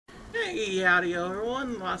Hey, howdy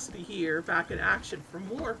everyone, Velocity here, back in action for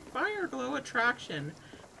more Fire Glow Attraction,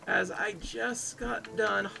 as I just got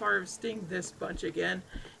done harvesting this bunch again,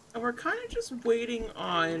 and we're kind of just waiting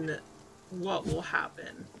on what will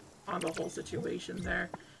happen on the whole situation there,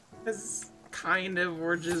 because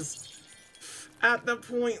we're just at the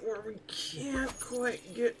point where we can't quite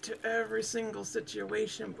get to every single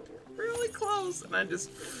situation, but we're really close, and I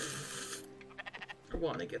just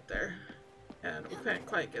want to get there. And we can't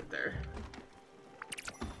quite get there.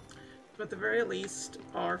 But at the very least,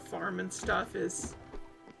 our farm and stuff is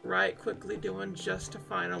quickly doing just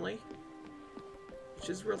finally,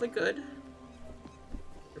 which is really good.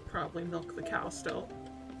 We'll probably milk the cow still.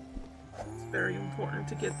 It's very important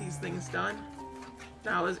to get these things done.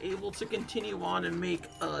 Now I was able to continue on and make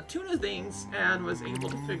tuna things, and was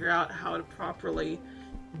able to figure out how to properly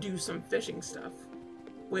do some fishing stuff.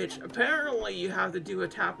 Which apparently you have to do a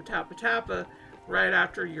tappa right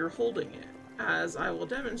after you're holding it, as I will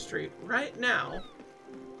demonstrate right now,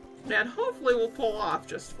 and hopefully we'll pull off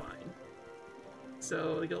just fine.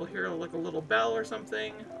 So you'll hear like a little bell or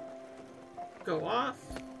something go off,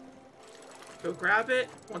 go grab it,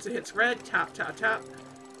 once it hits red, tap,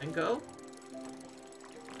 and go,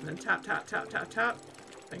 and then tap,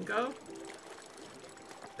 and go,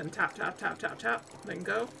 then tap, then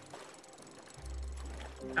go.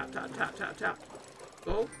 Tap,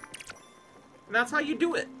 go. And that's how you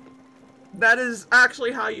do it. That is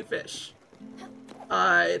actually how you fish.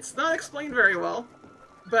 It's not explained very well,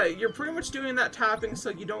 but you're pretty much doing that tapping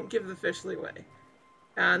so you don't give the fish leeway.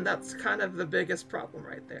 And that's kind of the biggest problem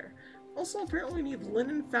right there. Also, apparently we need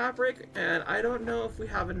linen fabric, and I don't know if we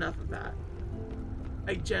have enough of that.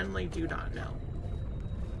 I genuinely do not know.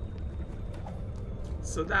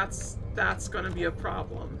 So that's gonna be a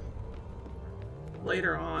problem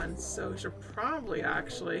later on, so we should probably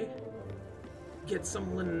actually get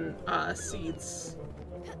some linen seeds.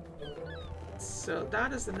 So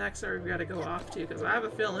that is the next area we gotta go off to, because I have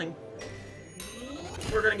a feeling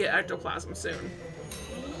we're gonna get ectoplasm soon.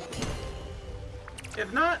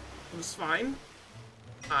 If not, it's fine.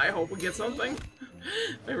 I hope we get something.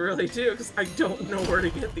 I really do, because I don't know where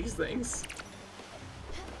to get these things.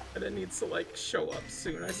 And it needs to like show up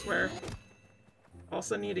soon, I swear.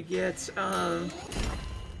 Also need to get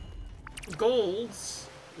golds,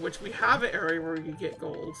 which we have an area where we can get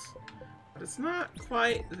golds, but it's not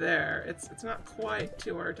quite there. It's not quite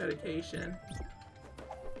to our dedication.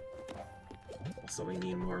 Also, we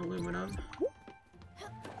need more aluminum.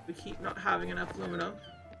 We keep not having enough aluminum.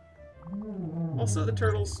 Also, the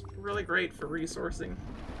turtles really great for resourcing.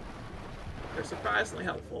 They're surprisingly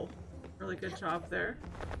helpful. Really good job there.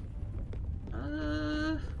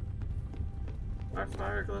 Our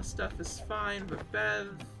fire glow stuff is fine, but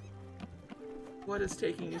Bev, what is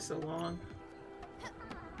taking you so long?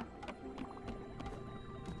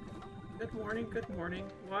 Good morning, good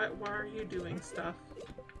morning. Why are you doing stuff?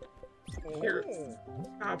 Here,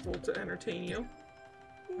 Apple to entertain you.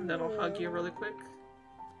 And then I'll hug you really quick.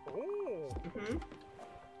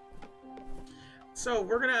 So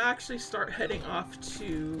we're gonna actually start heading off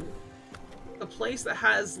to a place that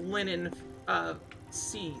has linen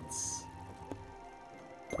seeds.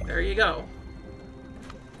 There you go.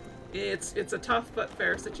 It's a tough but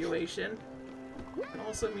fair situation. It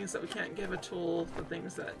also means that we can't give Atul the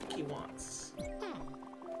things that he wants.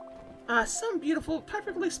 Some beautiful,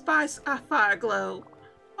 perfectly spiced fire glow.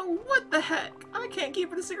 Oh, what the heck? I can't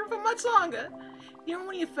keep it a secret for much longer. You know,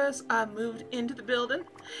 when you first moved into the building,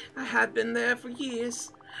 I had been there for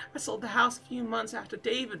years. I sold the house a few months after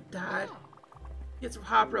David died. Kids were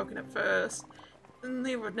heartbroken at first, and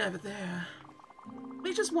they were never there.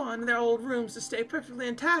 They just wanted their old rooms to stay perfectly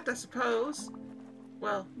intact, I suppose.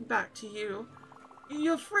 Well, back to you.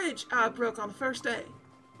 Your fridge broke on the first day.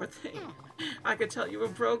 Poor thing. I could tell you were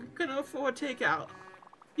broke and couldn't afford takeout.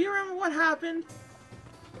 Do you remember what happened?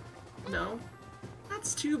 No?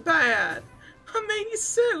 That's too bad. I made you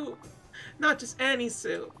soup. Not just any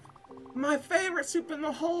soup. My favorite soup in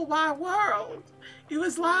the whole wide world. It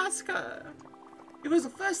was Laska. It was the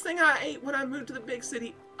first thing I ate when I moved to the big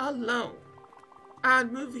city alone.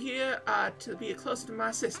 I'd moved here to be closer to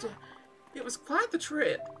my sister. It was quite the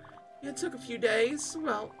trip. It took a few days.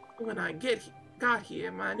 Well, when I got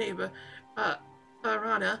here, my neighbor,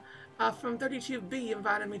 Rana, from 32B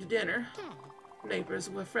invited me to dinner. Neighbors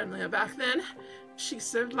were friendlier back then. She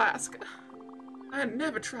served Laska. I had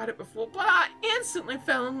never tried it before, but I instantly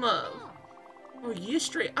fell in love. Oh, years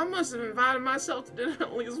straight, I must have invited myself to dinner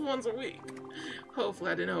at least once a week.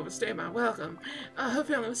 Hopefully I didn't overstay my welcome. Her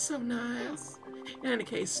family was so nice. In any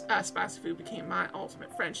case, spicy food became my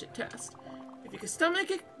ultimate friendship test. If you can stomach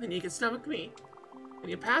it, then you can stomach me. And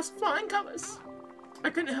you passed flying colors. I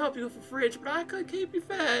couldn't help you with a fridge, but I could keep you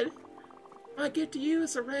fed. My gift to you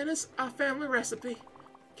is Serena's family recipe.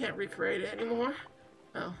 Can't recreate it anymore.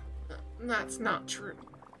 Oh, that's not true.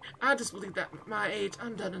 I just believe that at my age,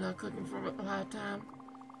 I'm done enough cooking for a lifetime.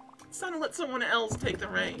 It's time to let someone else take the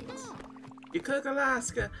reins. You cook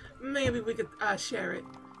Alaska, maybe we could share it.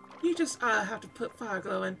 You just have to put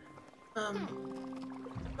Fireglow in,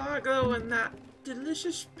 Fireglow in that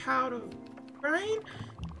delicious powder brain?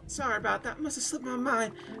 Sorry about that, must have slipped my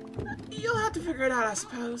mind. You'll have to figure it out, I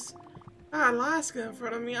suppose. If I had Alaska in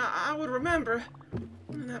front of me, I would remember.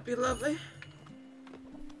 Wouldn't that be lovely?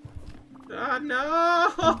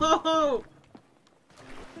 No!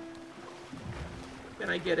 Can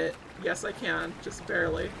I get it? Yes, I can. Just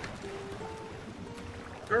barely.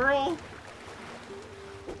 Girl!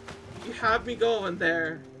 You have me going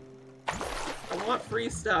there. I want free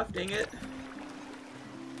stuff, dang it.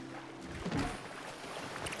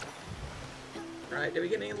 Alright, did we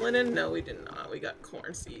get any linen? No, we did not. We got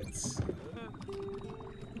corn seeds.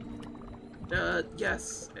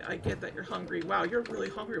 Yes, I get that you're hungry. Wow, you're really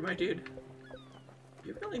hungry, my dude.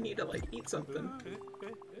 You really need to, like, eat something.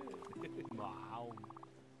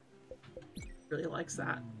 Really likes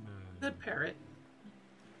that. Good parrot.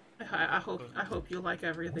 I hope you like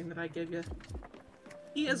everything that I give you.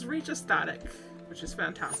 He has reached a static, which is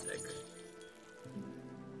fantastic.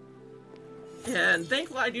 And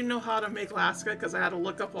thankfully I do know how to make Alaska because I had to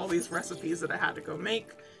look up all these recipes that I had to go make.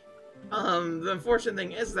 The unfortunate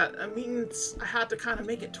thing is that it means I had to kind of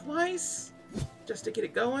make it twice just to get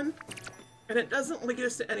it going. And it doesn't lead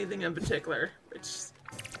us to anything in particular, which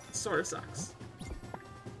sort of sucks.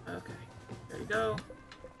 Okay, there you go.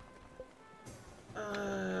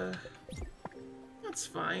 That's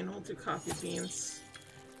fine. We'll do coffee beans.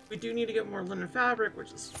 We do need to get more linen fabric,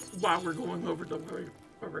 which is why we're going over to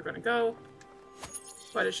where we're going to go.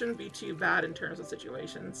 But it shouldn't be too bad in terms of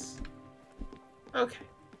situations. Okay.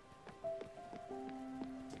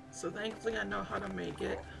 So thankfully I know how to make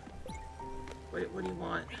it. Wait, what do you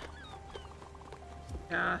want?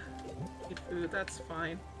 Yeah, eat food, that's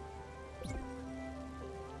fine.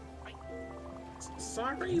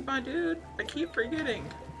 Sorry, my dude. I keep forgetting.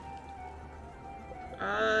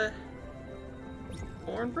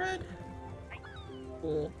 Cornbread?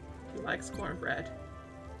 Cool. He likes cornbread.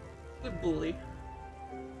 Good bully.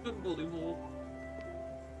 Good bully bull.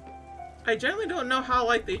 I generally don't know how,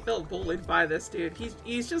 like, they felt bullied by this dude.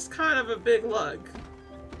 He's just kind of a big lug.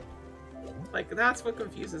 Like, that's what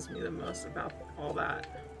confuses me the most about all that.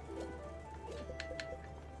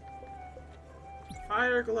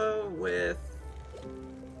 Fireglow with...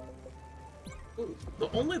 Ooh, the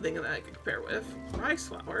only thing that I can compare with, rice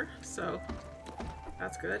flour, so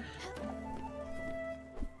that's good.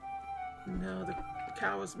 No, the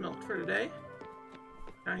cow was milked for today.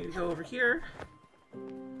 I need to go over here.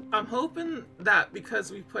 I'm hoping that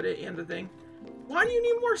because we put it in the thing... Why do you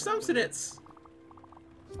need more substance?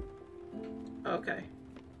 Okay.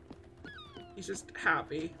 He's just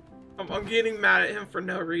happy. I'm getting mad at him for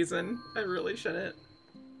no reason. I really shouldn't.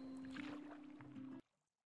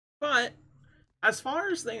 But, as far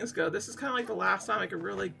as things go, this is kind of like the last time I could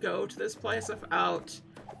really go to this place without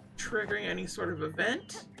triggering any sort of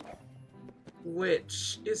event.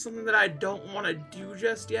 Which is something that I don't want to do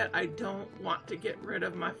just yet. I don't want to get rid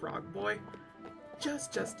of my frog boy.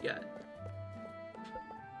 Just yet.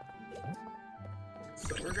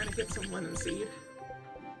 So we're gonna get some linen seed.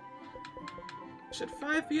 Should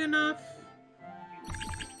 5 be enough?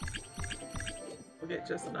 We'll get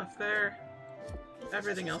just enough there.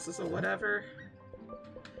 Everything else is a whatever.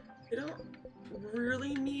 We don't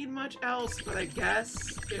really need much else, but I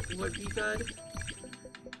guess it would be good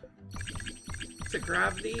to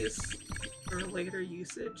grab these for later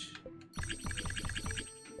usage.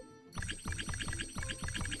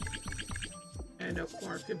 I know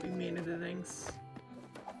corn could be made into things.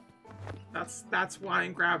 That's why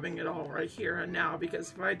I'm grabbing it all right here and now,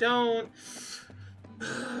 because if I don't,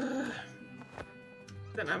 then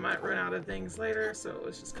I might run out of things later, so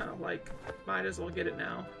it's just kind of like, might as well get it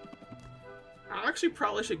now. I actually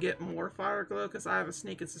probably should get more Fireglow, because I have a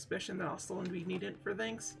sneaking suspicion that I'll still be needed for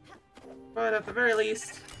things. But at the very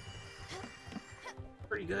least,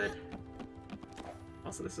 pretty good.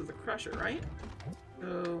 Also, this is the crusher, right?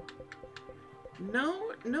 So,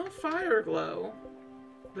 no Fireglow.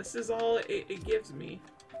 This is all it gives me.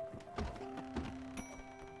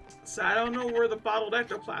 So I don't know where the bottled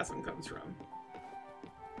ectoplasm comes from.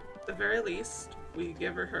 At the very least, we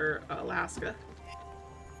give her Alaska.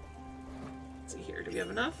 Let's see here, do we have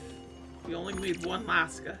enough? We only need one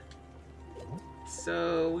Alaska.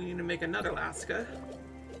 So we need to make another Alaska.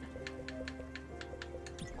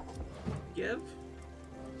 give.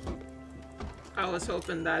 I was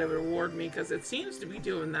hoping that it would reward me because it seems to be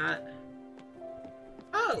doing that.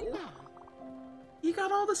 Oh! You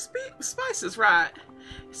got all the spices right.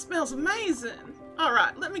 It smells amazing.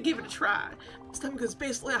 Alright, let me give it a try. My stomach is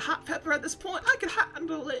basically a hot pepper at this point. I can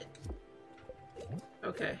handle it.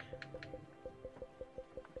 Okay.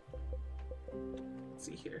 Let's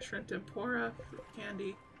see here. Shrimp tempura, fruit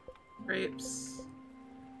candy, grapes,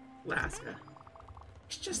 Alaska.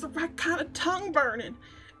 It's just the right kind of tongue burning.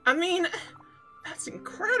 I mean, that's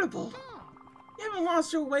incredible. You haven't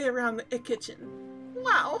lost your way around the kitchen.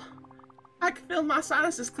 Wow. I can feel my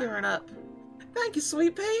sinuses clearing up. Thank you,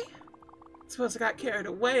 Sweet Pea. Suppose I got carried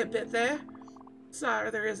away a bit there. Sorry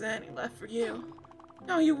there isn't any left for you.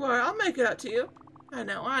 Don't you worry, I'll make it up to you. I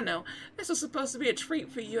know. This was supposed to be a treat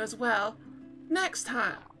for you as well. Next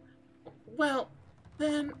time. Well,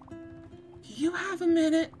 then, do you have a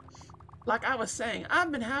minute? Like I was saying,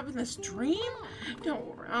 I've been having this dream. Don't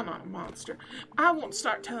worry, I'm not a monster. I won't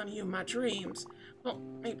start telling you my dreams. Well,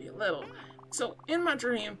 maybe a little. So, in my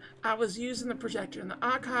dream, I was using the projector in the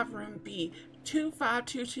archive room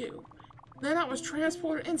B2522. Then I was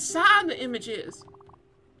transported inside the images.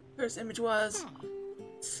 First image was...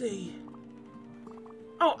 Let's see...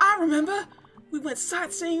 Oh, I remember! We went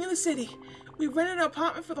sightseeing in the city. We rented an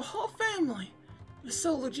apartment for the whole family. It was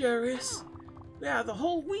so luxurious. We had the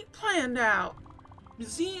whole week planned out.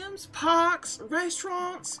 Museums, parks,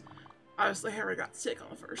 restaurants. Obviously, Harry got sick on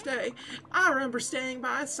the first day. I remember staying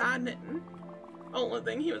by his side knitting. Only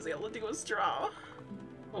thing he was able to do was draw.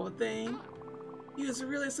 Poor thing. He was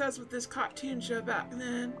really obsessed with this cartoon show back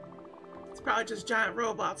then. It's probably just giant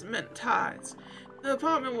robots and men in tights. The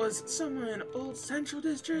apartment was somewhere in Old Central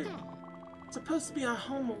District. It's supposed to be a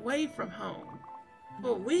home away from home. For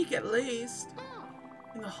a week at least.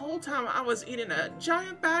 And the whole time I was eating a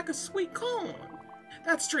giant bag of sweet corn.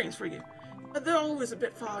 That's dreams for you. But they're always a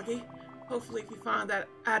bit foggy. Hopefully if you find that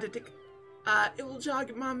addict, it will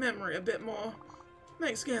jog my memory a bit more.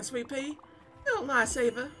 Thanks again, Sweet Pea. You're a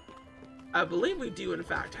lifesaver. I believe we do in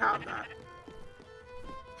fact have that.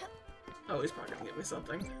 Oh, he's probably gonna give me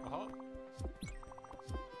something. Oh,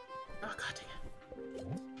 god dang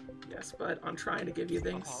it. Yes, but I'm trying to give you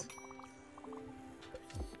things.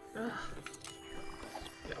 Ugh.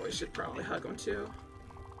 Yeah, we should probably hug him too.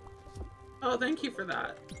 Oh, thank you for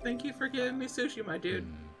that. Thank you for giving me sushi, my dude.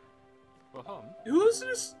 Who's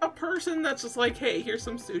just a person that's just like, hey, here's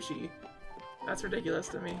some sushi? That's ridiculous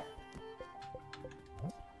to me.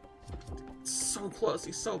 So close,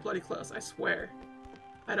 he's so bloody close, I swear.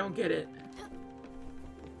 I don't get it.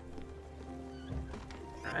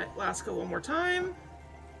 Alright, last go one more time.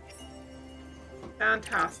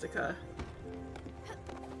 Fantastica.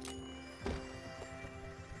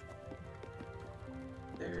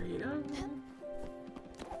 There you go.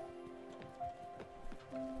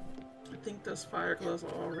 I think those fire glows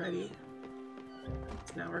are all ready.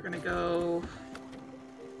 So now we're gonna go...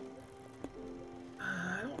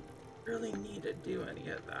 I don't really need to do any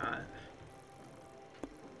of that.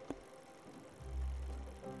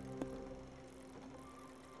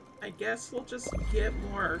 I guess we'll just get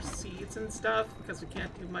more seeds and stuff because we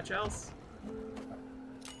can't do much else.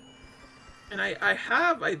 And I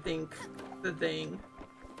have, I think, the thing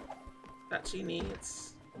that she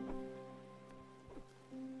needs.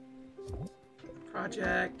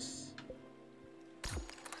 Project.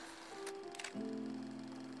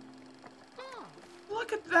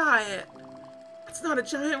 Look at that! It's not a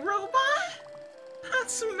giant robot!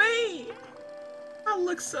 That's me! I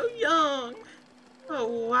look so young!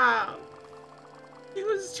 Oh wow! He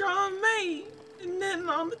was drawing me and knitting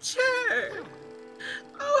on the chair!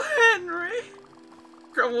 Oh Henry!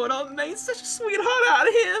 Growing up made such a sweetheart out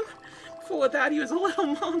of him! Before that he was a little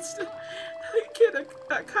monster.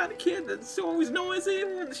 That kind of kid that's always noisy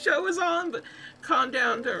when the show is on, but calm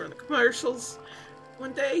down during the commercials.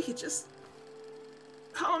 One day he just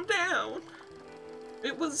calmed down.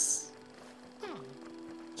 It was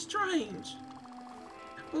strange.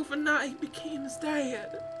 Overnight he became his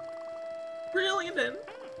dad. Brilliant and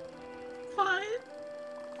quiet.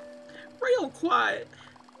 Real quiet.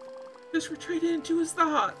 Just retreated into his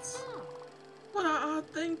thoughts. What an odd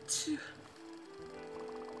thing to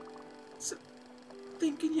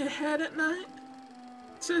think in your head at night.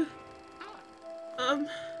 To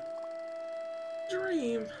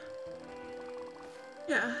dream.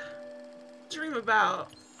 Yeah. Dream about.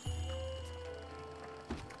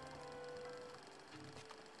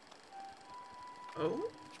 Oh?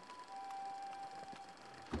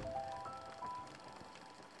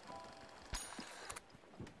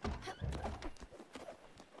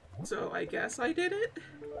 So I guess I did it?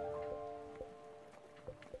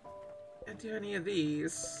 Can't do any of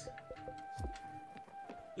these.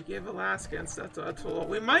 You gave Alaska and stuff to Atul.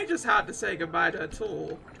 We might just have to say goodbye to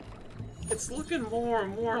Atul. It's looking more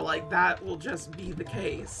and more like that will just be the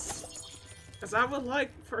case. Because I would like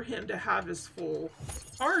for him to have his full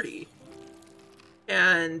party.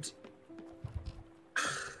 And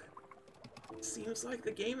it seems like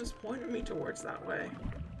the game is pointing me towards that way.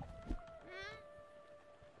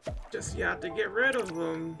 Just you have to get rid of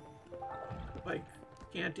them. Like,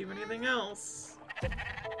 can't do anything else.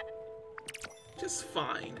 Just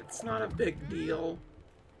fine. It's not a big deal.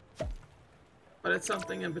 But it's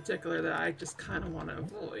something in particular that I just kind of want to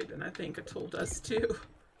avoid, and I think Atul does too.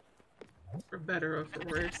 For better or for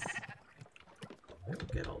worse. We'll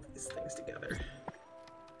get all these things together.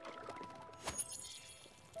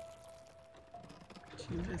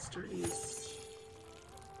 2 mysteries.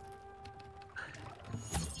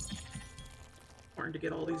 Important to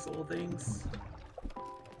get all these little things.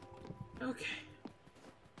 Okay.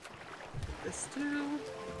 This too.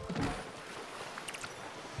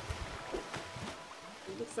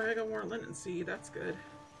 Looks like I got more linen seed. That's good.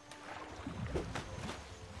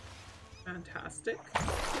 Fantastic. I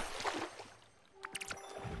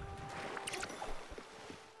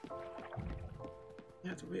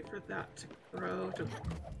have to wait for that to grow to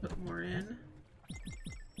put more in.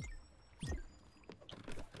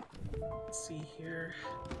 Let's see here.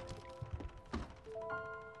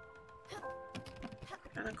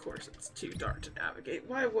 And of course it's too dark to navigate.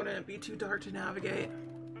 Why wouldn't it be too dark to navigate?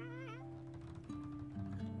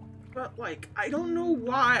 But like, I don't know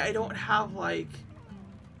why I don't have like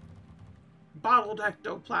bottled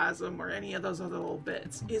ectoplasm or any of those other little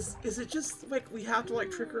bits. Is it just like we have to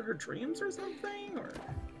like trigger her dreams or something? Or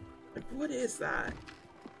like what is that?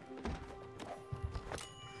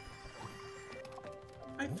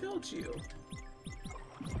 I failed you.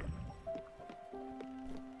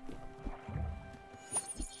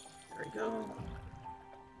 There we go.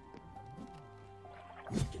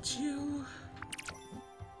 Get you.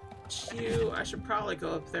 Get you. I should probably go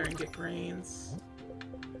up there and get grains.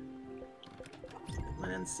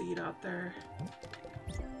 Linen seed out there.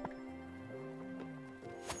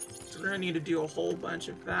 So we're gonna need to do a whole bunch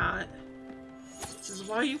of that. This is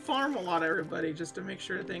why you farm a lot, everybody, just to make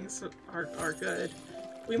sure things are good.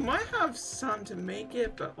 We might have some to make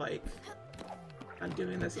it, but like, I'm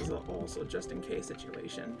doing this as also just in case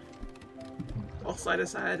situation. Also, I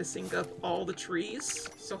decided to sync up all the trees,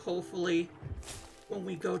 so hopefully when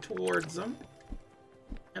we go towards them,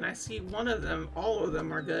 and I see one of them, all of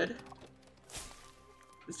them are good.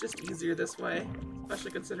 It's just easier this way,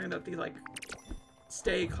 especially considering that they like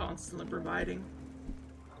stay constantly providing.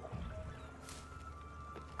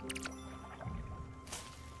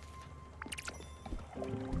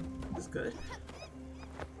 This is good.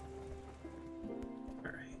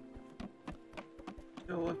 Alright.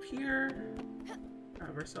 Go up here.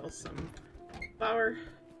 Grab ourselves some flour.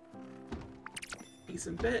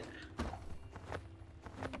 Decent bit.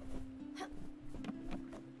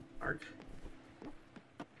 Arg.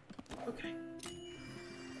 Okay.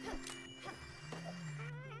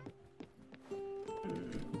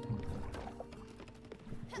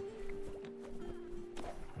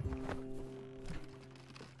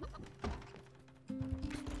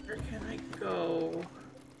 Where can I go?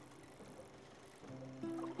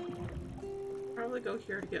 Probably go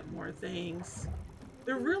here to get more things.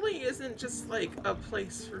 There really isn't just like a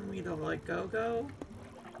place for me to like go.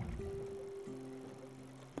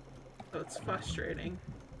 So it's frustrating.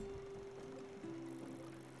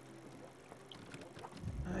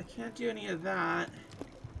 I can't do any of that.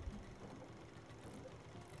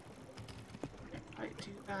 Can't quite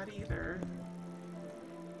do that either.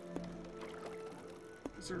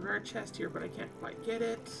 There's a rare chest here, but I can't quite get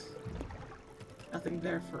it. Nothing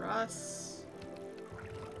there for us.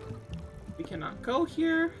 We cannot go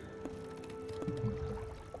here.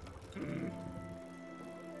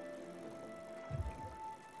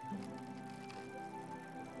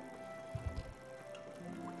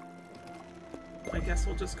 I guess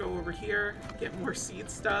we'll just go over here, get more seed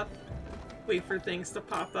stuff, wait for things to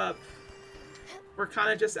pop up. We're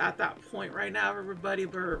kind of just at that point right now, everybody,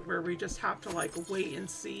 where we just have to like wait and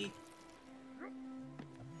see.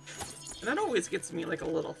 And that always gets me like a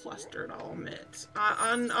little flustered, I'll admit.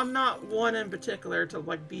 I'm not one in particular to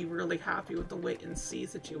like be really happy with the wait and see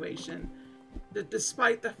situation.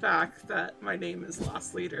 Despite the fact that my name is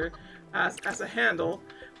Lost Leader as a handle,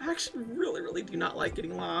 I actually really do not like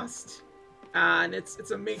getting lost. And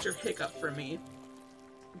it's a major hiccup for me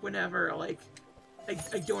whenever like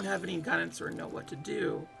I don't have any guidance or know what to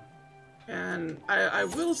do. And I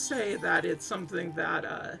will say that it's something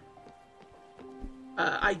that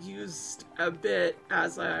I used a bit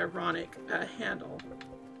as an ironic handle.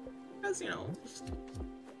 Because, you know,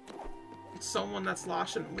 someone that's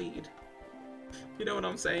lost shouldn't lead. You know what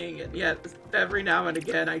I'm saying? And yet, every now and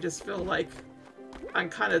again, I just feel like I'm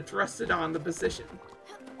kind of thrusted on the position.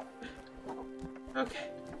 Okay.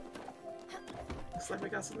 Looks like we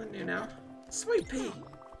got something new now. Sweet pea.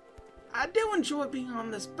 I do enjoy being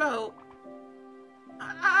on this boat.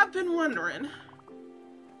 I've been wondering,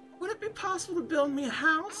 would it be possible to build me a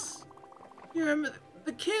house? You remember,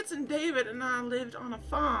 the kids and David and I lived on a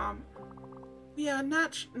farm. We had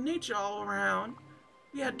nature all around.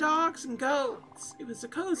 We had dogs and goats. It was a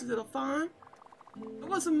cozy little farm. It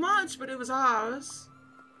wasn't much, but it was ours.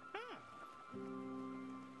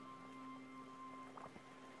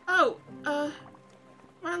 Oh,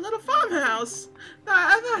 my little farmhouse.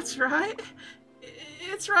 That's right.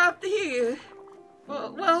 It's right here.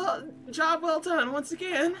 Well, job well done once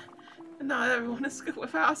again. Not everyone is good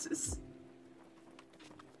with houses.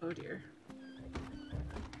 Oh dear.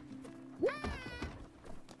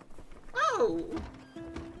 Oh!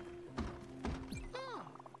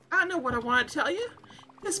 I know what I want to tell you.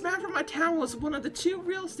 This man from my town was one of the 2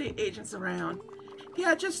 real estate agents around. He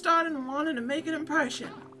had just started and wanted to make an impression.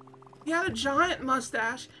 He had a giant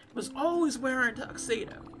mustache and was always wearing a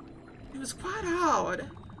tuxedo. He was quite odd.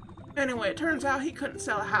 Anyway, it turns out he couldn't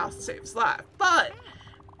sell a house to save his life, but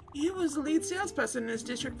he was the lead salesperson in his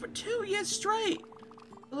district for 2 years straight.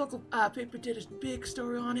 The local paper did a big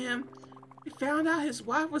story on him. They found out his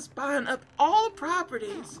wife was buying up all the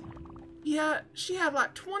properties. She had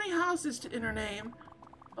like 20 houses in her name.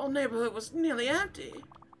 The whole neighborhood was nearly empty.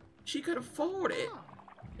 She could afford it.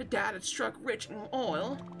 Her dad had struck rich in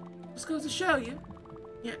oil. Just goes to show you,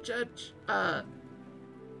 can't judge by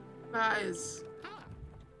his...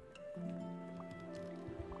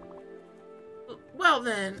 Well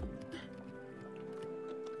then.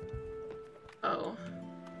 Oh.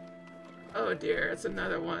 Oh dear, it's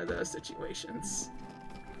another one of those situations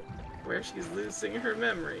where she's losing her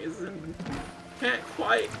memories and can't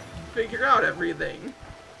quite figure out everything.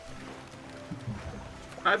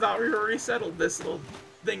 I thought we already settled this little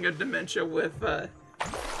thing of dementia with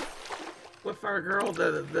our girl,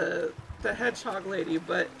 the hedgehog lady,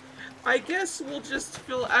 but I guess we'll just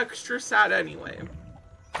feel extra sad anyway.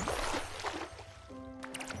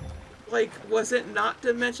 Like, was it not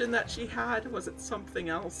dementia that she had? Was it something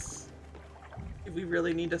else? If we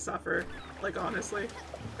really need to suffer? Like, honestly?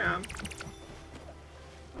 Alright,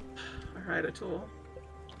 Atul.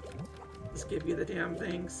 Just give you the damn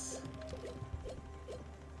things.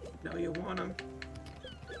 No, you want them.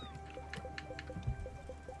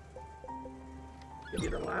 Give you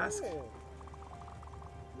the last.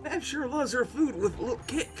 That sure loves her food with a little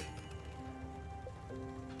kick.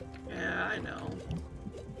 Yeah, I know.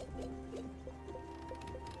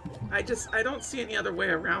 I don't see any other way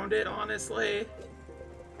around it, honestly.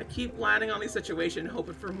 I keep landing on these situations,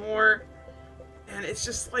 hoping for more, and it's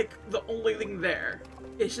just like the only thing there.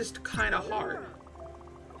 It's just kind of hard.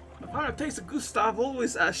 The final taste of Gustav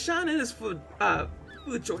always shine in his food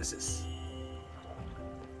choices.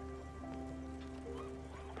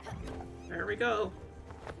 There we go.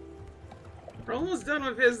 We're almost done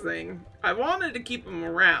with his thing. I wanted to keep him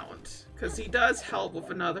around, because he does help with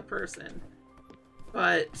another person.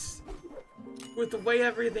 But with the way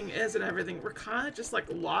everything is and everything, we're kind of just like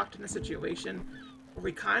locked in a situation where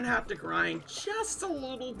we kind of have to grind just a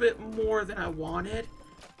little bit more than I wanted.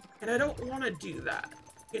 And I don't want to do that,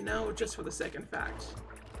 you know, just for the sake of fact.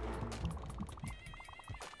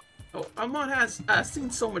 Oh, Amon has seen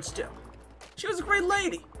so much still. She was a great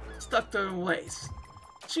lady, stuck to her ways.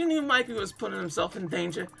 She knew Mikey was putting himself in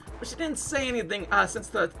danger, but she didn't say anything since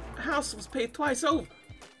the house was paid twice over.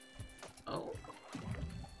 Oh.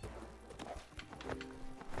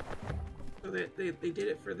 So they did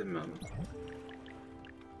it for the moment.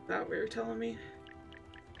 Is that what you're telling me?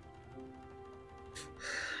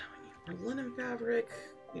 We need more linen fabric.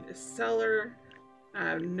 We need a cellar. I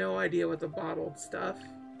have no idea what the bottled stuff.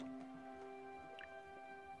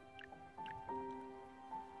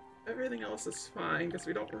 Everything else is fine because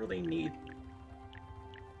we don't really need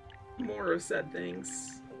more of said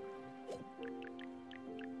things.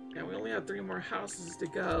 And we only have 3 more houses to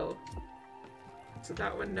go. So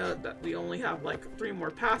that would note that we only have like 3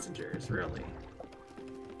 more passengers, really.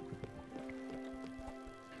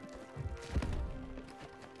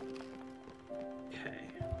 Okay.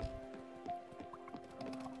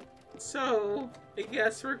 So, I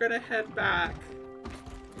guess we're gonna head back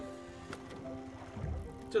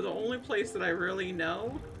to the only place that I really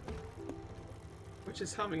know, which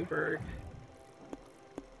is Hummingbird.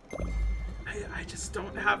 I just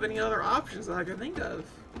don't have any other options that I can think of.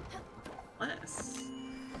 Unless...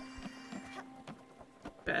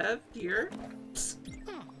 Bev, here? Psst.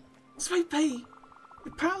 Sweet pea,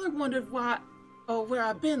 you probably wondered why, or where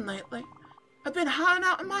I've been lately. I've been hiding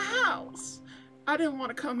out in my house. I didn't want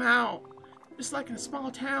to come out. Just like in a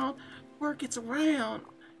small town, word gets around,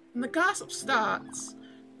 and the gossip starts.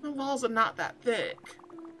 My walls are not that thick.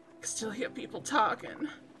 I can still hear people talking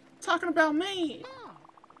about me.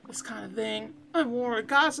 This kind of thing. I'm worried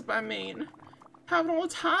gossip, I mean. Having all the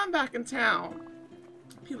time back in town.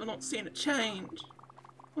 People don't seem to change.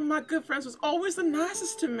 One of my good friends was always the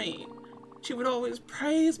nicest to me. She would always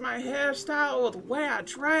praise my hairstyle or the way I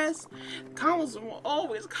dressed. Compliments were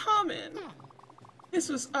always coming. This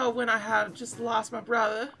was when I had just lost my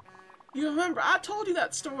brother. You remember, I told you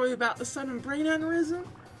that story about the sudden brain aneurysm?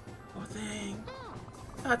 Poor thing.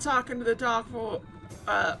 Taking the dog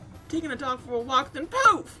for a walk, then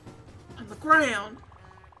poof! On the ground.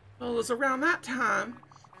 Well, it was around that time.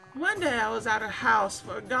 One day I was at her house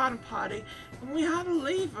for a garden party, and we had to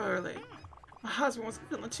leave early. My husband wasn't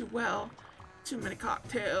feeling too well. Too many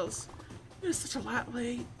cocktails. It was such a lot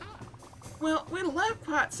late. Well, we left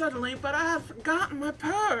quite suddenly, but I had forgotten my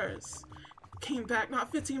purse. Came back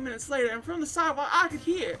not 15 minutes later, and from the sidewalk I could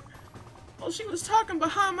hear. Well, she was talking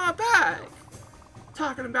behind my back.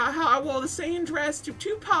 Talking about how I wore the same dress to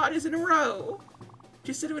 2 parties in a row.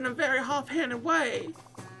 She said it in a very offhanded way.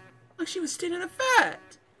 Like she was stating a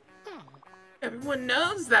fact. Everyone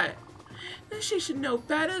knows that. And she should know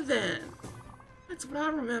better then. That's what I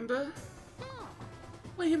remember. The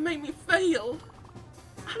way it made me feel.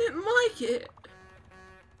 I didn't like it.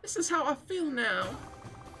 This is how I feel now.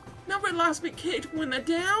 Nobody likes me kicked when they're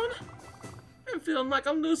down. I'm feeling like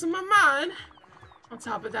I'm losing my mind. On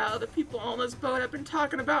top of that, other people on this boat have been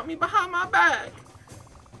talking about me behind my back.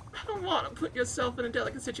 I don't want to put yourself in a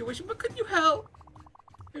delicate situation, but could you help?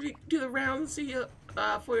 If you do the rounds and see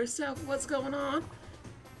for yourself what's going on,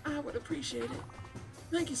 I would appreciate it.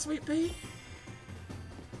 Thank you, sweet pea.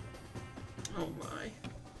 Oh my.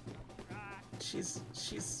 She's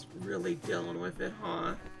really dealing with it,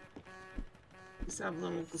 huh? She's having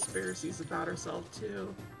little conspiracies about herself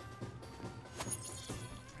too.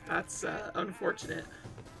 That's unfortunate.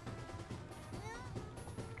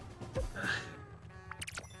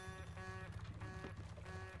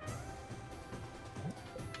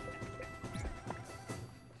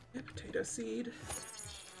 Yeah, potato seed.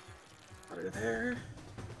 Water there.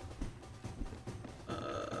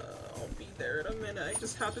 I'll be there in a minute. I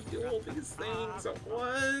just have to do all these things at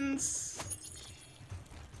once.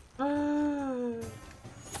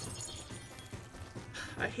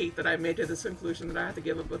 I hate that I made to this conclusion that I have to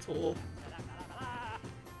give up Atul.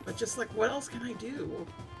 But just like, what else can I do?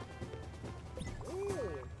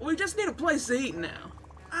 We just need a place to eat now.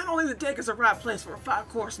 I don't think the deck is the right place for a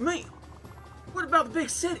 5-course meal. What about the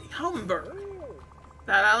big city, Hummingbird?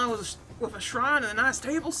 That island with a shrine and nice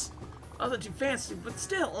tables? Nothing too fancy, but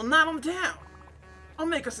still, not on town. I'll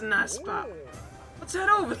make us a nice spot. Let's head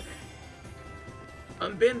over there.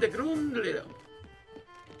 Unbend the Grundlito.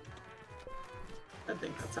 I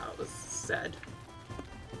think that's how it was said.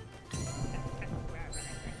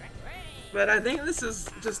 But I think this is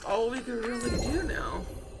just all we can really do now.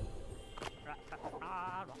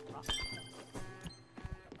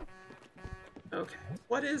 Okay,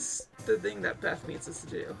 what is the thing that Beth needs us to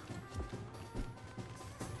do?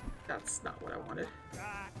 That's not what I wanted.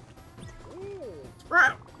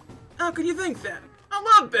 Sprout! How can you think that?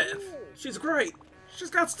 I love Beth! She's great! She's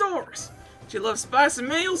got stories! She loves spicy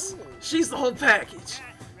meals! She's the whole package!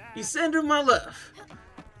 You send her my love!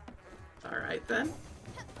 Alright then.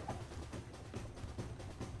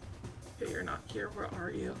 Okay, you're not here. Where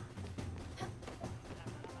are you?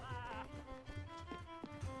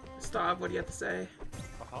 Stop, what do you have to say?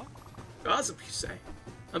 Gossip, you say?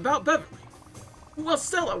 About Beverly? Well,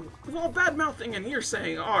 Stella, with all bad-mouthing and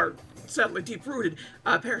hearsaying are sadly deep-rooted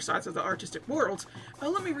parasites of the artistic world,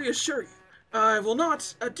 let me reassure you, I will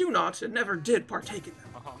not, do not, and never did partake in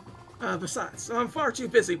them. Besides, I'm far too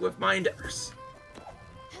busy with my endeavors.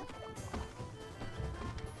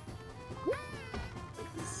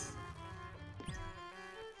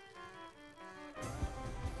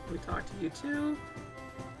 We talk to you too.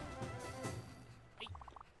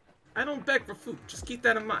 I don't beg for food, just keep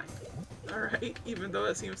that in mind. Alright, even though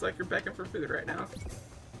it seems like you're begging for food right now.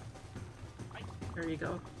 There you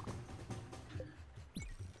go.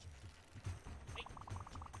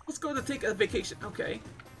 Let's go to take a vacation. Okay.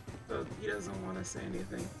 So he doesn't want to say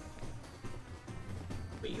anything.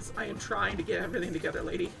 Please, I am trying to get everything together,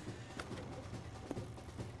 lady.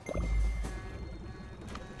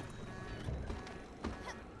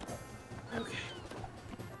 Okay.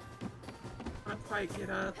 hike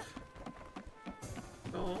it up.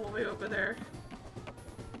 Go all the way over there.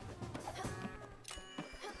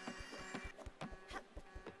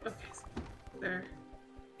 Okay, there.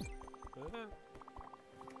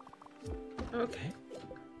 Okay.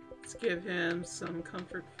 Let's give him some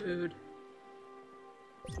comfort food.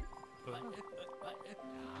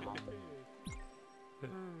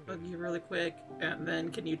 Bug you really quick, and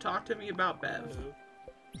then can you talk to me about Bev?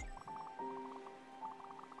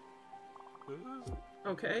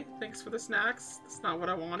 Okay, thanks for the snacks. That's not what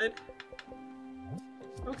I wanted.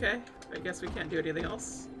 Okay, I guess we can't do anything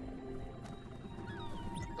else.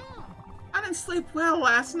 I didn't sleep well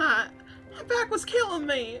last night. My back was killing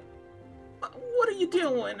me. What are you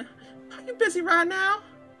doing? Are you busy right now?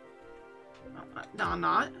 No, I'm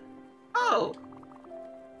not. Oh!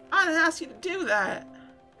 I didn't ask you to do that.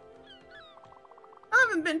 I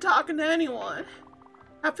haven't been talking to anyone.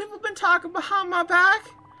 Have people been talking behind my back?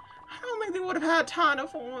 I don't think they would have had time to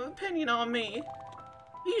form an opinion on me.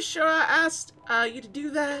 Are you sure I asked you to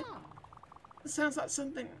do that? It sounds like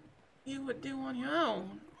something you would do on your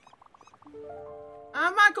own.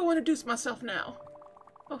 I might go introduce myself now.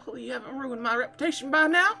 Hopefully you haven't ruined my reputation by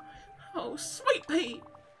now. Oh, Sweet Pea.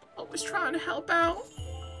 Always trying to help out.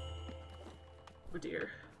 Oh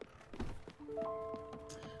dear.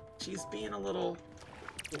 She's being a little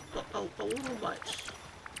much.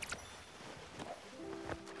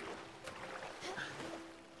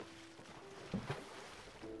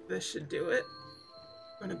 This should do it.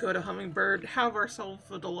 We're gonna go to Hummingbird, have ourselves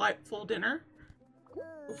a delightful dinner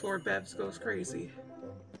before Bevs goes crazy.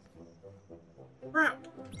 Crap!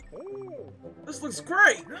 This looks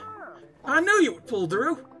great! I knew you would pull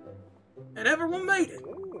through! And everyone made it!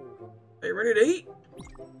 Are you ready to eat?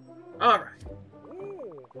 Alright.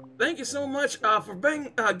 Thank you so much for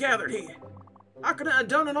being gathered here. I couldn't have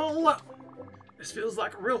done it all alone. This feels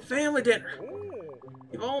like a real family dinner.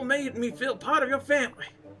 You've all made me feel part of your family.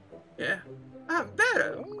 Yeah, I'm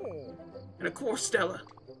better. And of course, Stella.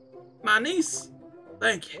 My niece.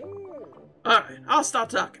 Thank you. Alright, I'll stop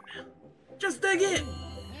talking now. Just dig in.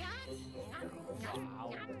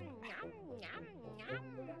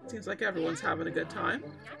 Seems like everyone's having a good time.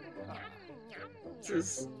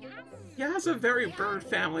 Yeah, it's a very bird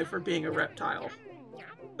family for being a reptile.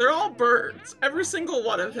 They're all birds. Every single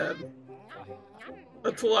one of them.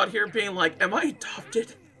 Atul out here being like, am I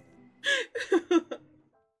adopted?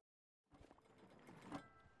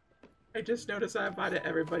 I just noticed I invited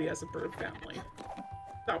everybody as a bird family.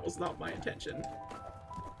 That was not my intention.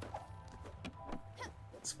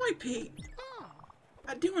 Sweet Pea,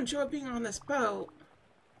 I do enjoy being on this boat.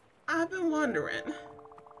 I've been wondering,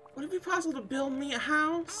 would it be possible to build me a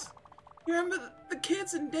house? You remember the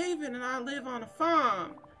kids and David and I live on a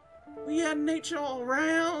farm. We had nature all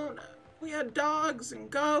around. We had dogs and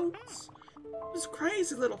goats. It was a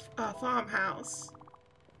crazy little farmhouse.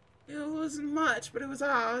 It wasn't much, but it was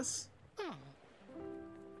ours.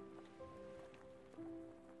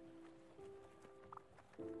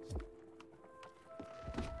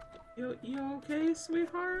 You okay,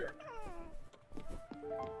 sweetheart?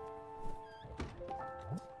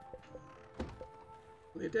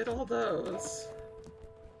 We did all those.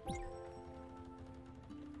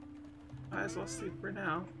 Might as well sleep for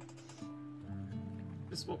now.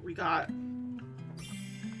 Just what we got.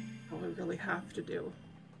 All we really have to do.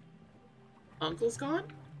 Uncle's gone?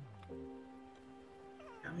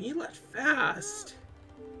 Now he left fast.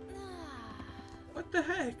 What the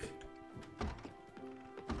heck?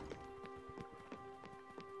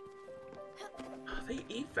 Oh, they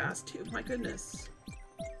eat fast too, my goodness.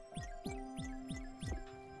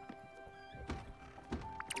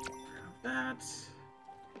 That.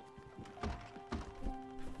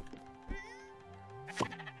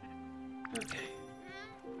 Okay.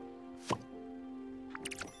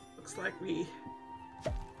 Looks like we...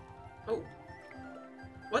 Oh.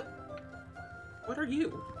 What? What are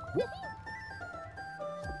you?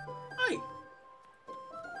 Hi.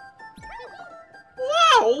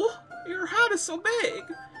 Wow! Your hat is so big.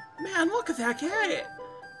 Man, look at that cat.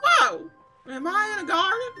 Wow! Am I in a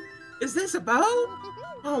garden? Is this a boat?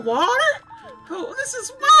 On water? Oh, this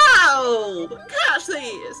is wild! Catch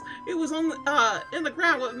this! It was on the, in the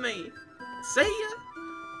ground with me. See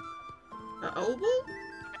ya? Oval?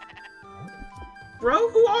 Bro,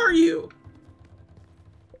 who are you?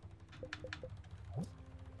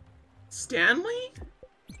 Stanley?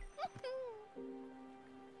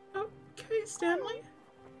 Okay, Stanley.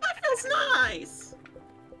 That feels nice!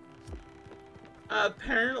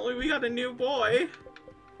 Apparently we got a new boy.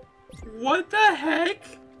 What the heck?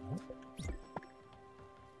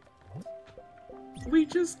 We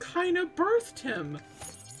just kind of birthed him.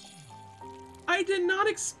 I did not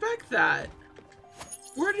expect that.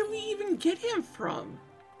 Where did we even get him from?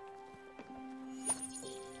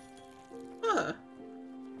 Huh.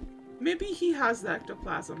 Maybe he has the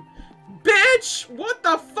ectoplasm. Bitch! What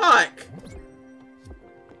the fuck?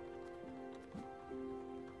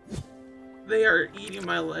 They are eating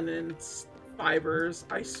my linen fibers,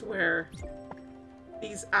 I swear.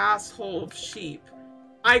 These asshole sheep.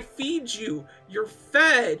 I feed you. You're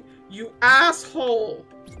fed. You asshole.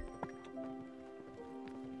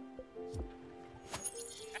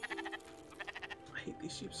 I hate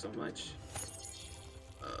these sheep so much.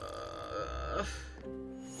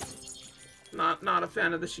 Not a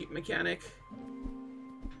fan of the sheep mechanic.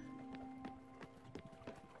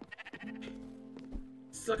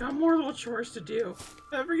 Still got more little chores to do.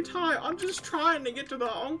 Every time, I'm just trying to get to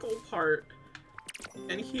the uncle part.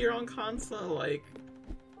 And here on console, like,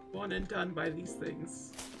 one and done by these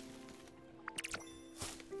things.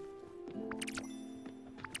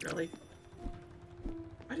 Really?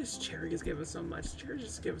 Why does Cherry just give us so much? Cherry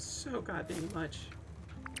just gives so goddamn much.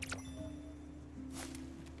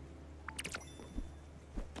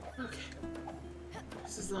 Okay.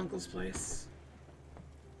 This is the uncle's place.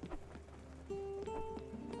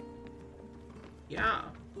 Yeah,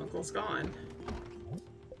 uncle's gone.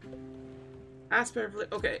 Ask Beverly.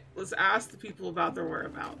 Okay, let's ask the people about their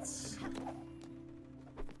whereabouts.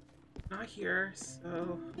 Not here,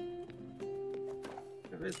 so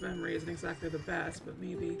his memory isn't exactly the best, but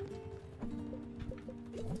maybe.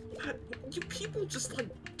 God, you people just like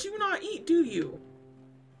do not eat, do you?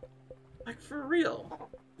 Like for real.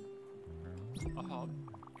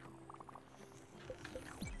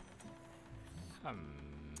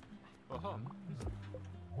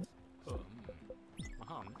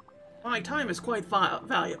 My time is quite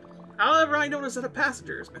valuable. However, I noticed that a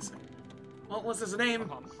passenger is missing. What was his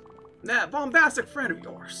name? That bombastic friend of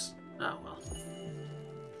yours. Oh, well.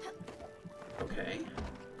 Okay.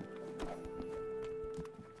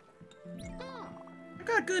 I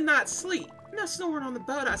got a good night's sleep. No snoring on the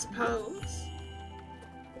boat, I suppose.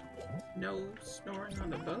 No snoring on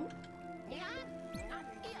the boat?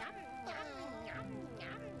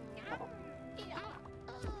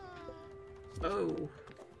 Oh.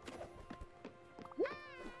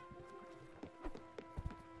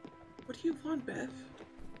 What do you want, Bev?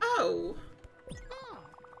 Oh!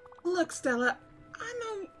 Look, Stella, I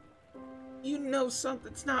know you know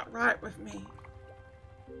something's not right with me.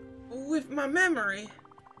 With my memory.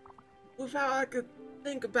 With how I could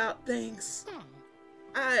think about things.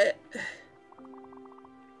 I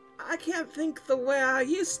can't think the way I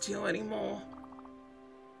used to anymore.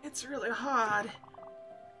 It's really hard.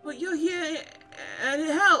 But you're here and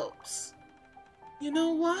it helps. You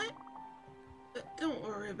know what? Don't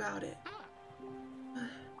worry about it.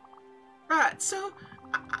 Right, so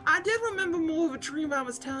I did remember more of a dream I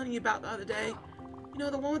was telling you about the other day. You know,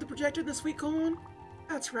 the one with the projector and the sweet corn?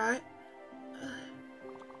 That's right.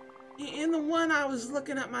 In the one I was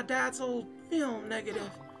looking at my dad's old film negative.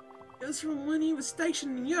 It was from when he was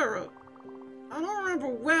stationed in Europe. I don't remember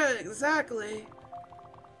where exactly.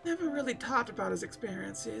 Never really talked about his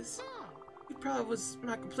experiences. He probably was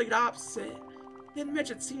my complete opposite. Didn't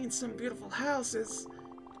mention seeing some beautiful houses.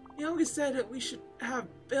 He always said that we should have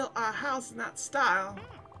built our house in that style.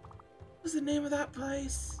 What was the name of that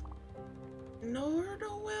place?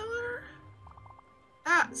 Nordowiller?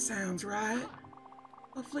 That sounds right.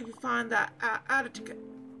 Hopefully you find that attitude.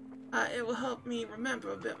 It will help me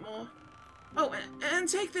remember a bit more. Oh, and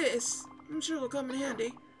take this. I'm sure it'll come in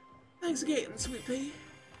handy. Thanks again, sweet pea.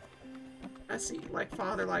 I see, like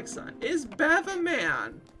father, like son. Is Bev a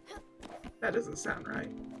man? That doesn't sound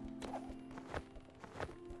right.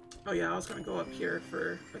 Oh yeah, I was gonna go up here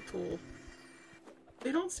for Atul.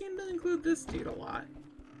 They don't seem to include this dude a lot.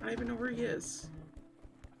 I don't even know where he is.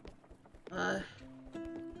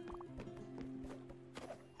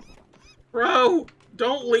 Bro!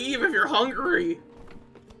 Don't leave if you're hungry!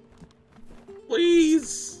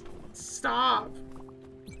 Please! Stop!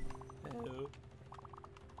 Hello.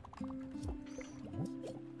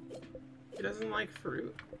 He doesn't like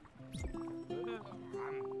fruit.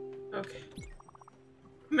 Okay.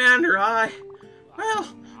 Commander,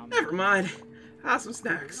 well, never mind. Have some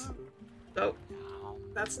snacks. Oh,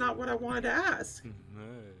 that's not what I wanted to ask.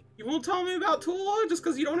 You won't tell me about Tula just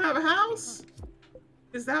because you don't have a house?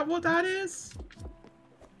 Is that what that is?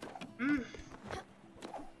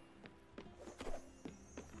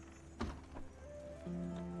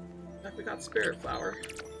 Like we got Spiritfarer.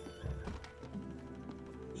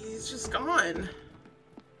 He's just gone.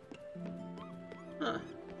 Huh.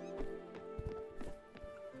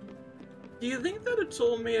 Do you think that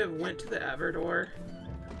Atul may have went to the Everdor?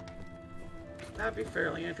 That'd be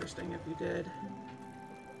fairly interesting if you did.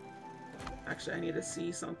 Actually, I need to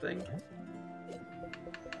see something.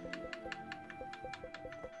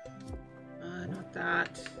 Not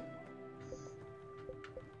that.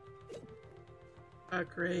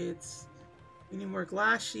 Upgrades. We need more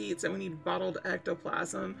glass sheets and we need bottled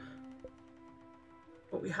ectoplasm.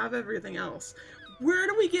 But we have everything else. Where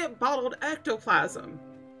do we get bottled ectoplasm?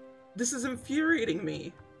 This is infuriating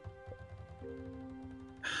me.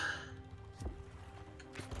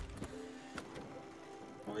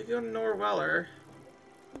 Well, we go to Norweller.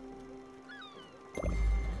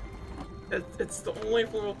 It's the only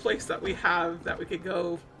little place that we have that we could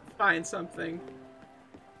go find something.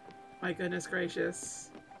 My goodness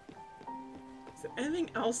gracious. Is there anything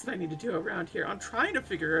else that I need to do around here? I'm trying to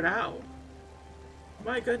figure it out.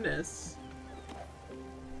 My goodness.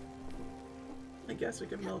 I guess we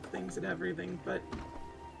can milk things and everything, but...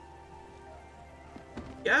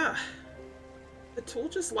 yeah. The tool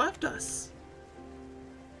just left us.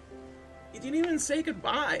 He didn't even say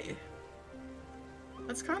goodbye.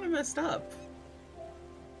 That's kind of messed up.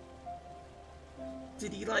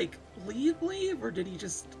 Did he, like, leave, or did he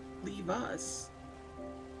just leave us?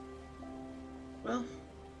 Well,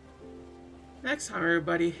 next time,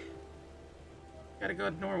 everybody. Gotta go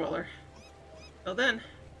to Norweller. Till then,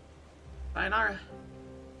 sayonara.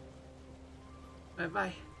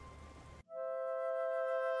 Bye-bye.